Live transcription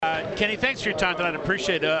Kenny, thanks for your time tonight. I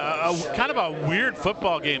appreciate it. Kind of a weird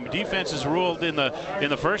football game. Defenses ruled in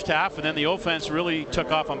the first half, and then the offense really took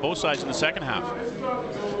off on both sides in the second half.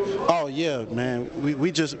 Oh yeah, man.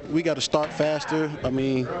 We got to start faster. I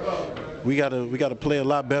mean, we got to play a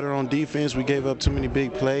lot better on defense. We gave up too many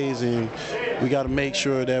big plays, and we got to make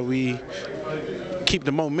sure that we keep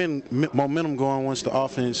the momentum going once the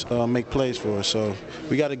offense make plays for us. So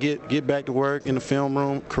we got to get back to work in the film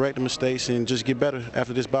room, correct the mistakes, and just get better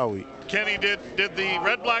after this bye week. Kenny, did the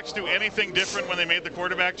Red Blacks do anything different when they made the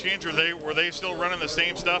quarterback change, or were they still running the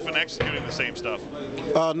same stuff and executing the same stuff?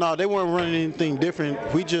 No, they weren't running anything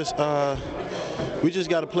different. We just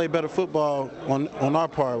got to play better football on our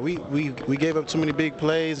part. We gave up too many big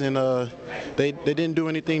plays, and they didn't do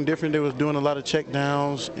anything different. They was doing a lot of check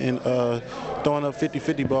downs and throwing up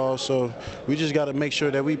 50-50 balls. So we just got to make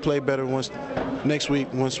sure that we play better next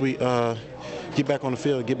week once we get back on the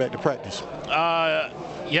field, get back to practice.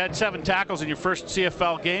 You had 7 tackles in your first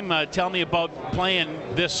CFL game. Tell me about playing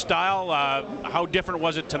this style. How different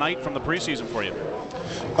was it tonight from the preseason for you?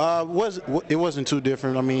 It wasn't too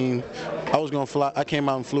different. I mean, I was gonna fly. I came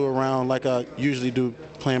out and flew around like I usually do,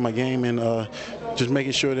 playing my game, and just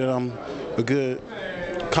making sure that I'm a good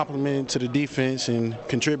complement to the defense and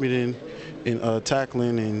contributing in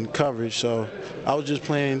tackling and coverage. So I was just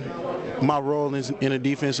playing my role in the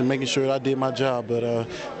defense and making sure that I did my job. But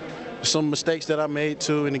some mistakes that I made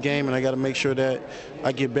too in the game, and I got to make sure that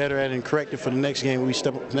I get better at it and correct it for the next game.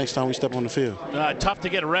 Next time we step on the field. Tough to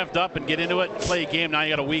get revved up and get into it, play a game. Now you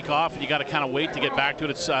got a week off, and you got to kind of wait to get back to it.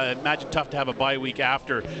 It's imagine tough to have a bye week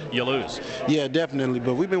after you lose. Yeah, definitely.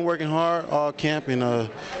 But we've been working hard all camp, and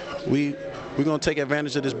we're going to take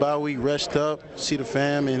advantage of this bye week, rest up, see the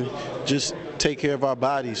fam, and just take care of our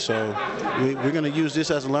bodies. So we're going to use this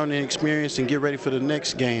as a learning experience and get ready for the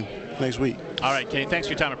next game next week. All right, Kenny, thanks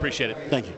for your time. I appreciate it. Thank you.